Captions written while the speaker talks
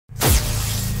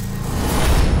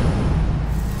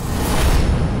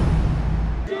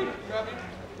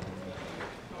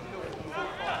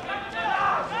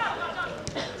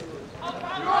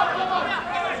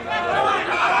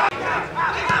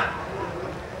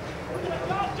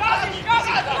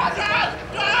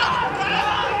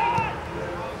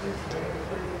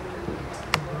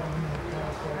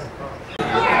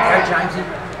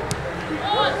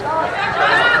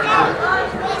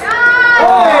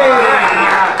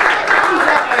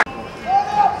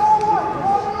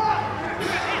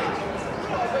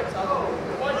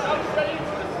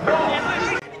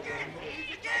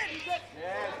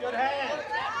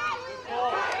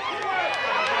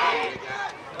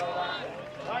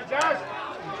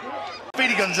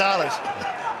Gonzalez.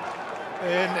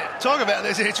 And talk about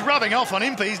this, it's rubbing off on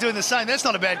Impey. He's doing the same. That's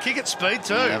not a bad kick at speed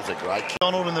too. Yeah, that was a great kick.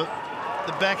 Donald in the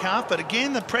back half, but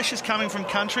again, the pressure's coming from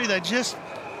Country. They just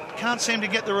can't seem to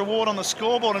get the reward on the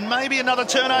scoreboard, and maybe another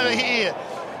turnover here.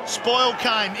 Spoil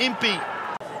came, Impey.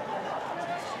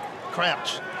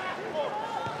 Crouch.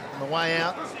 On the way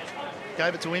out,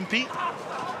 gave it to Impey.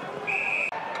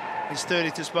 His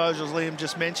 30th disposal, as Liam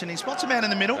just mentioned. He spots a man in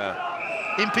the middle.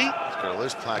 Impey. He's got a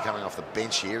loose player coming off the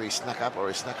bench here. He snuck up out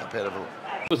of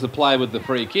it. Was the play with the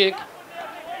free kick.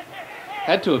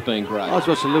 Had to have been great. I was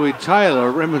watching Louis Taylor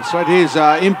remonstrate. Here's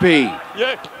Impey.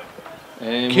 Yeah.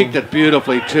 And kicked it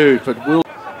beautifully too, but will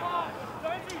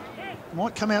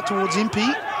might come out towards Impey,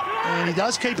 and he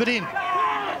does keep it in.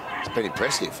 It's been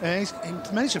impressive. And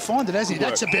he managed to find it, hasn't he?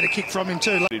 That's a better kick from him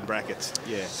too. In brackets,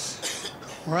 yeah.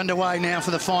 We're underway now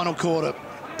for the final quarter.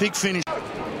 Big finish.